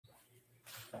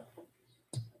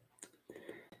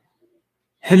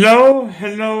Hello.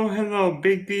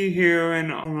 Big D here,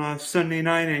 and on a Sunday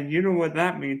night, and you know what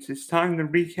that means. It's time to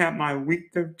recap my Week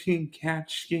 13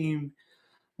 catch game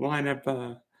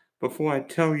lineup. Before I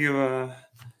tell you about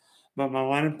my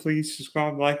lineup, please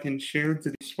subscribe, like, and share to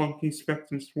the Spunky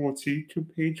Spectrum Sports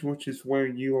YouTube page, which is where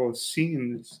you are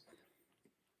seeing this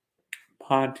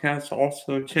podcast.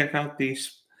 Also, check out the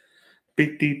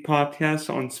Big D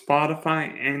podcast on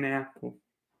Spotify and Apple.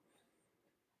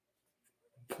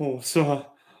 So,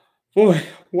 boy,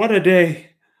 what a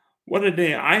day! What a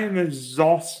day. I am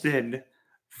exhausted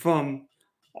from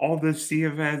all this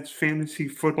CFS fantasy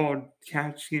football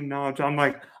catch game knowledge.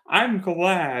 I'm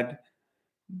glad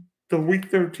the Week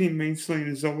 13 main slate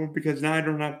is over because now I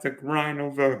don't have to grind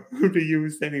over who to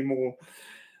use anymore.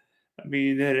 I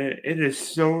mean, it is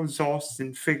so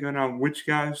exhausting figuring out which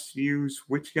guys to use,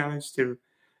 which guys to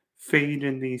fade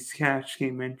in these catch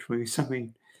game entries. I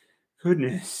mean,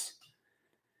 goodness.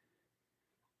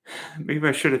 Maybe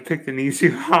I should have picked an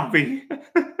easier hobby.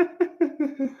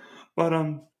 But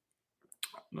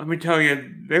let me tell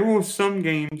you, there were some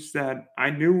games that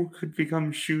I knew could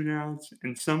become shootouts,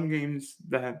 and some games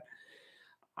that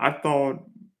I thought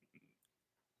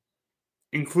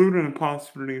included a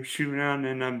possibility of shootout.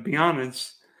 And I'll be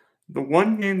honest, the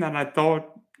one game that I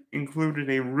thought included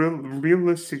a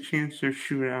realistic chance of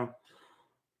shootout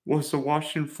was the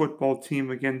Washington football team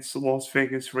against the Las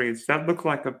Vegas Raiders. That looked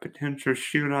like a potential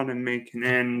shootout in making,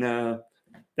 and that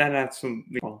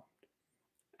absolutely bombed.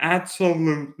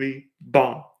 Absolutely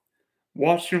bombed.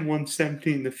 Washington won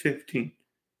 17-15.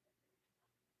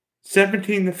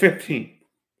 17-15.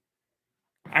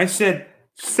 I said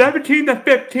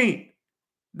 17-15.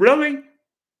 Really?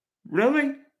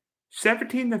 Really?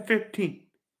 17-15.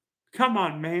 Come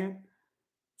on, man.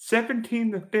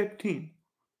 17-15.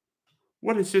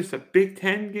 What is this, a Big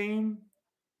Ten game?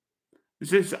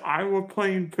 Is this Iowa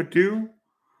playing Purdue?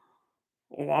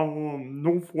 Or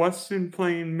Northwestern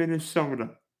playing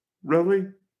Minnesota? Really?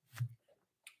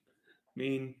 I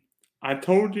mean, I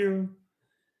told you,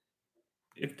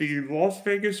 if the Las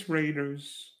Vegas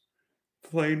Raiders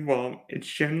played well, it's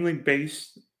generally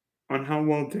based on how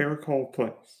well Derek Hall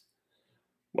plays.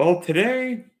 Well,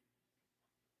 today,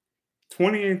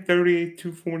 28-38,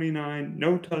 249,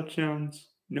 no touchdowns,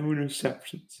 no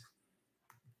interceptions.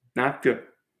 Not good.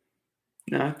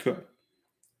 Not good.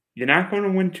 You're not going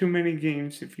to win too many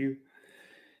games if you're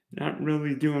not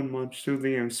really doing much through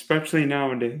the game, especially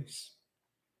nowadays.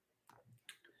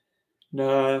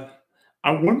 I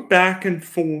went back and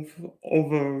forth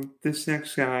over this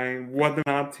next guy, whether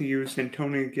or not to use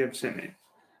Antonio Gibson.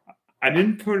 I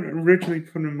didn't originally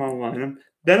put him in my lineup.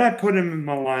 Then I put him in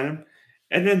my lineup.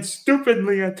 And then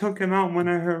stupidly I took him out when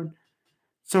I heard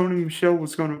Sony Michel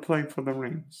was going to play for the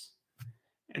Rams.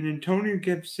 And Antonio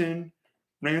Gibson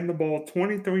ran the ball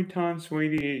 23 times for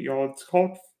 88 yards,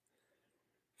 caught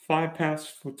 5 passes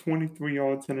for 23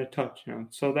 yards and a touchdown.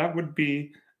 So that would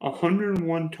be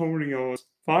 101 total yards,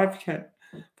 5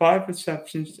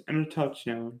 receptions, and a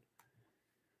touchdown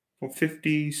for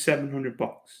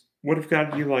 $5,700. Would have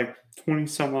got you like 20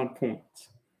 some odd points.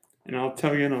 And I'll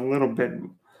tell you in a little bit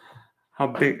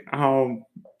how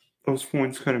those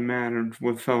points could have mattered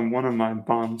with one of my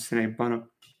bombs today. But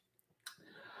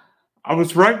I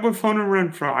was right with Hunter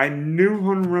Renfrow. I knew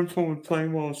Hunter Renfrow would play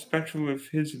well, especially with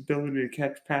his ability to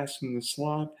catch passes in the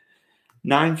slot.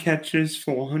 9 catches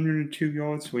for 102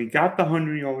 yards, so he got the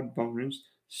 100-yard bonus.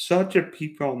 Such a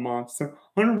PPR monster.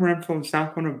 Hunter Renfrow is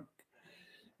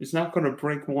not going to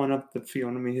break one up the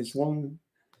field. I mean,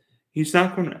 he's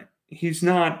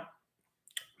not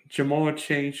Jamal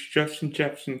Chase, Justin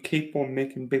Jefferson, capable of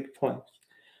making big plays.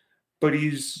 But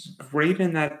he's great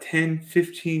in that 10,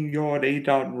 15-yard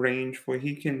A-dot range where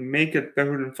he can make a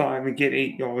 3rd and 5 and get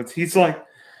 8 yards. He's like,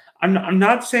 I'm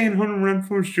not saying Hunter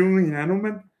Renfrow is Julian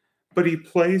Edelman, but he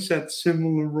plays that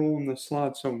similar role in the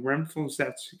slot. So Renfrow's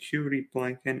that security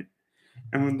blanket.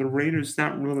 And when the Raiders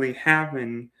not really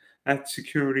having that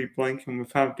security blanket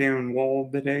without Darren Wall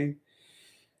today,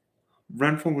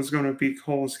 Renfrow was going to be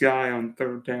Cole's guy on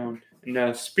 3rd down.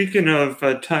 And speaking of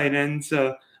tight ends,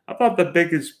 I thought the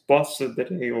biggest bust of the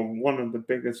day, or one of the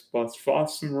biggest busts,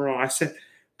 Foster Moreau. I said,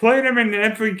 play him in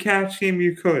every catch game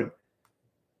you could.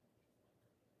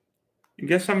 And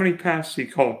guess how many passes he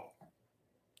caught?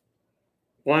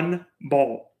 1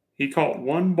 ball. He caught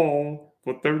 1 ball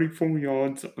for 34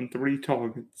 yards on 3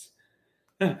 targets.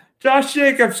 Josh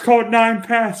Jacobs caught 9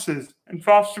 passes, and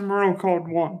Foster Moreau caught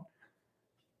 1.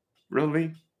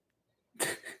 Really?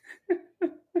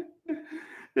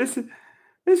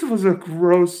 This was a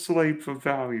gross slate for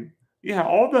value. Yeah,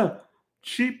 all the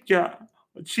cheap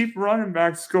cheap running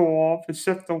backs go off,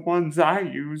 except the ones I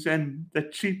use, and the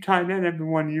cheap tight end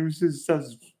everyone uses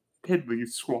does piddly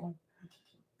squat.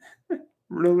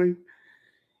 Really?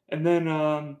 And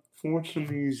then,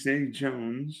 fortunately, Zay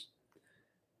Jones,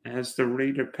 as the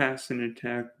Raider passing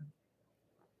attack,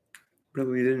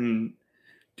 really didn't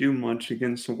do much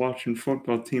against the Washington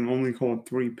football team. Only caught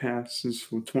 3 passes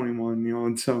for 21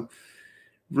 yards. So,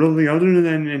 really, other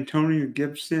than Antonio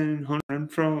Gibson, Hunter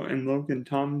Renfrow, and Logan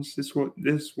Thomas, this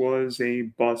was a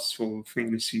bust for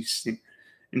fantasy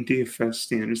and DFS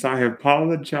standards. I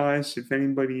apologize if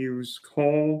anybody used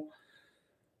Cole,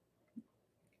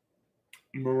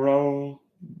 Moreau,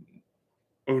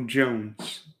 or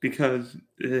Jones, because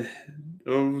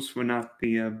those were not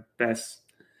the best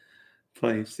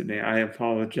plays today. I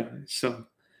apologize. So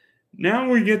now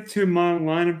we get to my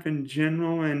lineup in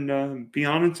general, and be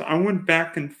honest, I went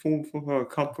back and forth with a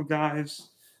couple guys.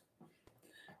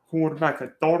 Quarterback, I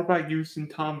thought about using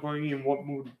Tom Brady and what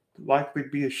would likely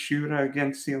be a shooter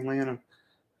against the Atlanta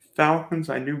Falcons.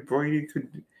 I knew Brady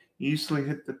could easily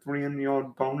hit the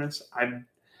 300-yard bonus. I'm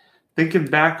thinking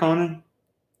back on it.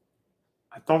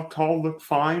 I thought Cole looked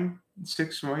fine,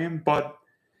 6 Ram, but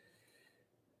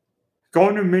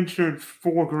Gardner Minshew at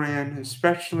 $4,000,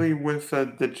 especially with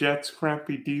the Jets'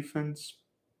 crappy defense,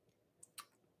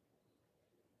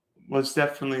 was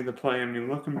definitely the play. I mean,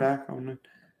 looking back on it,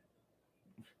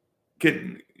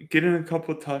 getting a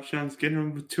couple of touchdowns, getting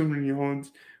over 200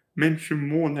 yards, Minshew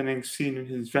more than exceeded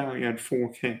his value at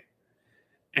 $4,000.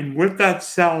 And with that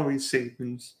salary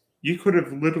savings, you could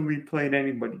have literally played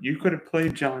anybody. You could have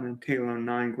played Jonathan Taylor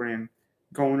 $9,000,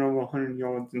 going over 100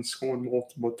 yards and scoring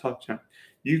multiple touchdowns.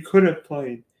 You could have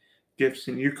played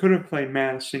Gibson. You could have played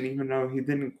Madison, even though he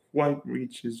didn't quite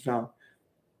reach his value.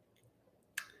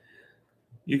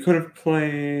 You could have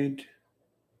played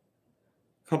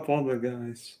a couple other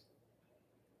guys.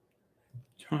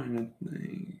 Trying to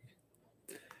think.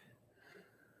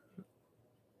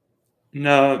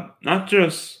 No, not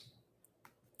just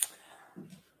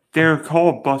Derek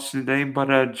Hall busted today,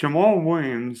 but Jamal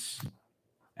Williams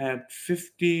at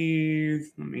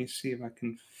 50. Let me see if I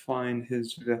can find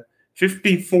his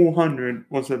 5,400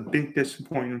 was a big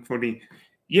disappointment for the.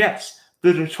 Yes,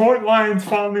 the Detroit Lions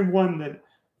finally won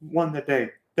the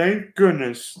day. Thank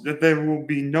goodness that there will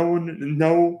be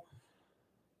no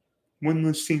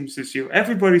winless teams this year.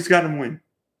 Everybody's got to win.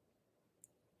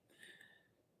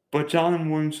 But Jonathan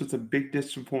Williams was a big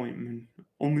disappointment,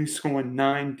 only scoring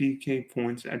 9 DK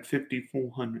points at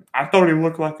 5,400. I thought he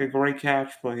looked like a great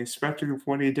catch play, especially with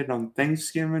what he did on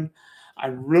Thanksgiving. I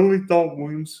really thought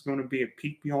Williams was going to be a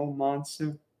PPR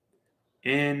monster,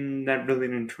 and that really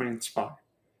didn't transpire.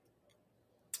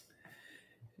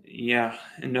 Yeah,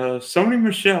 and Sony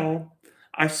Michel,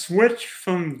 I switched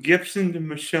from Gibson to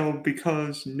Michel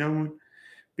because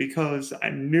I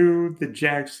knew the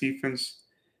Jags defense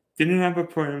didn't have a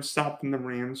prayer stopping the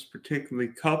Rams, particularly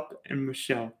Kupp and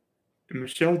Michel. And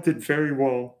Michel did very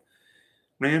well.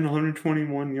 Ran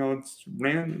 121 yards,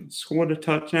 scored a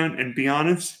touchdown, and be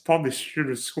honest, probably should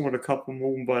have scored a couple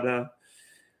more, but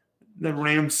the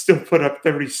Rams still put up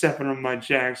 37 on my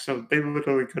Jags, so they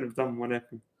literally could have done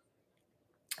whatever.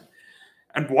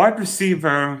 And wide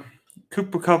receiver,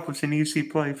 Cooper Kupp was an easy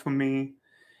play for me.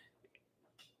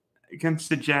 Against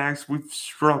the Jags, we've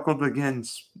struggled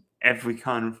against every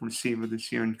kind of receiver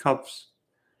this year, and Kupp's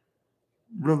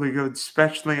really good,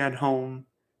 especially at home.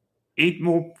 8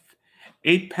 more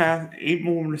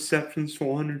receptions for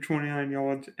 129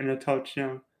 yards and a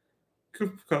touchdown.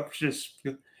 Cooper Kupp's just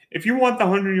good. If you want the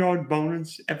 100-yard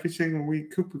bonus every single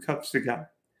week, Cooper Kupp's the guy.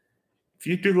 If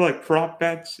you do like prop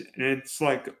bets and it's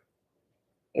like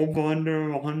over under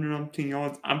 100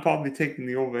 yards, I'm probably taking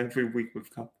the over every week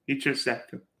with Kupp. He's just that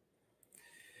good.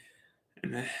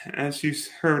 And as you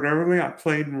heard earlier, I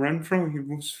played Renfrow. He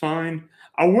was fine.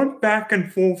 I went back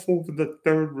and forth over the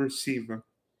third receiver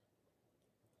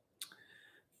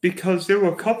because there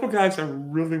were a couple guys I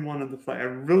really wanted to play. I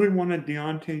really wanted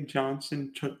Deontay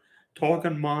Johnson to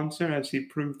target monster as he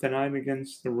proved tonight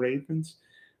against the Ravens.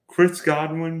 Chris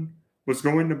Godwin was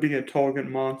going to be a target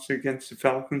monster against the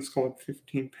Falcons, scored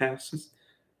 15 passes.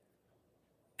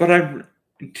 But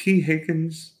T.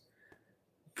 Higgins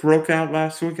broke out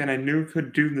last week, and I knew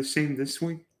could do the same this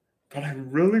week. But I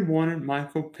really wanted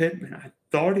Michael Pittman. I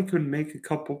thought he could make a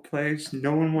couple plays,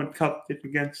 knowing what Kupp did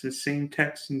against the same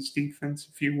Texans defense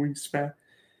a few weeks back.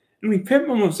 I mean,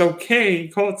 Pittman was okay. He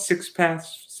caught 6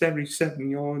 passes, 77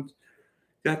 yards,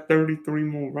 got 33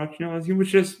 more rushing yards. He was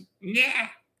just, he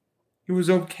was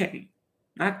okay.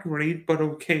 Not great, but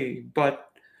okay. But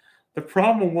the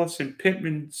problem wasn't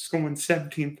Pittman scoring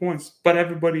 17 points, but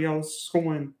everybody else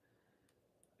scoring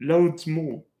loads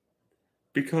more.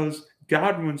 because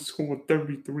Godwin scored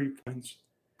 33 points.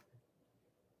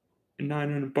 And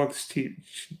 $900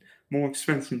 more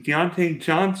expensive. Deontay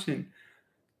Johnson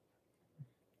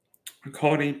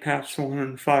caught 8 passes,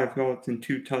 105 yards, and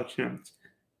 2 touchdowns.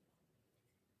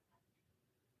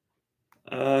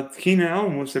 Keenan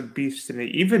Allen was a beast today.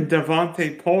 Even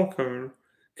Devontae Parker,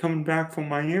 coming back from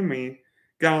Miami,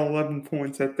 got 11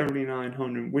 points at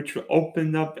 3,900, which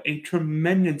opened up a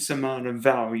tremendous amount of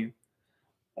value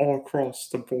all across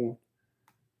the board.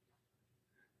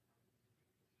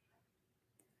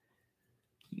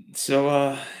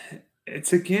 So,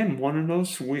 it's again one of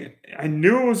those weeks. I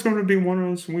knew it was going to be one of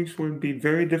those weeks where it'd be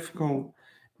very difficult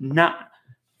not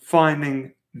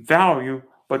finding value,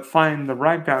 but finding the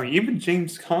right value. Even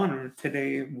James Conner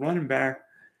today, running back,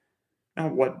 I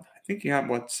think he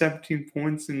got 17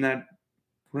 points in that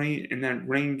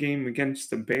rain game against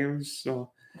the Bears.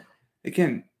 So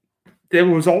again, there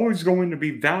was always going to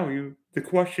be value. The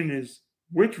question is,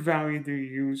 which value do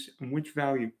you use and which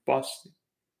value busted?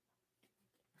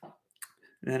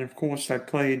 And then, of course, I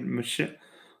played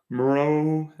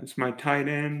Moreau as my tight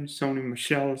end, Sony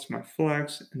Michel as my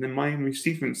flex, and then Miami's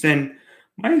defense. And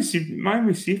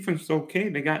Miami's defense was okay.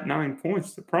 They got 9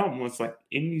 points. The problem was,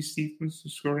 Indy's defense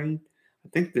was great. I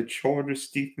think the Chargers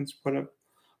defense put up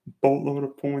a boatload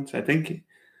of points. I think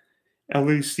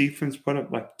LA's defense put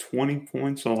up 20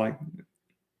 points or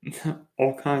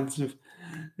all kinds of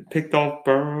picked off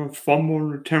Burrow, fumble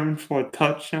return for a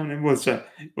touchdown. It was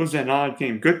an odd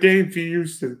game. Good day if you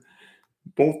used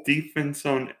both defense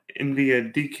in the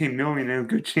DK Millionaire.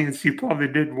 Good chance you probably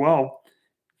did well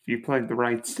if you played the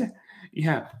right set.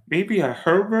 Yeah, maybe a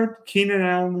Herbert, Keenan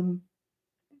Allen,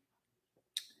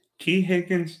 T.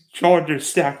 Higgins, Chargers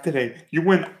stack today. You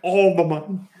win all the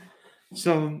money.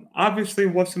 So obviously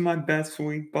it wasn't my best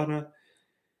week, but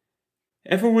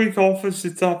every week offers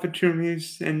its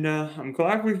opportunities, and I'm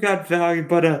glad we've got value.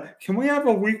 But can we have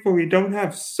a week where we don't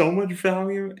have so much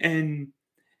value, and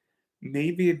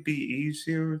maybe it'd be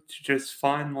easier to just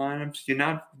find lineups? You're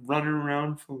not running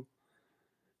around for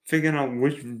figuring out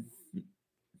which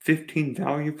 15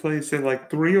 value plays. They're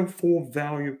 3 or 4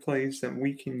 value plays that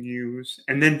we can use,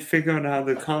 and then figure out how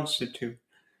to constitute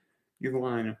your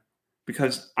lineup.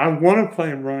 Because I want to play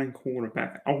a running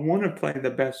quarterback. I want to play the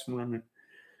best running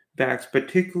backs,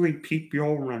 particularly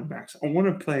PPR running backs. I want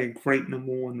to play a great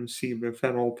number 1 receiver if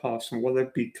at all possible, whether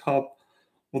it be Kupp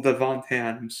or Davante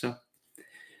Adams. So,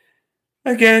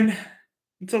 again,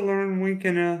 it's a learning week,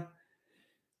 and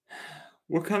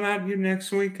we'll come at you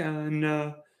next week. And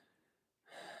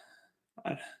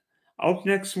I hope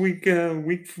next week,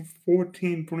 week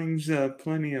 14, brings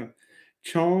plenty of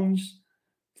charms,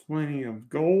 plenty of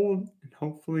gold, and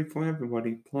hopefully for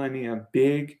everybody, plenty of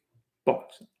big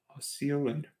bucks. I'll see you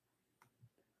later.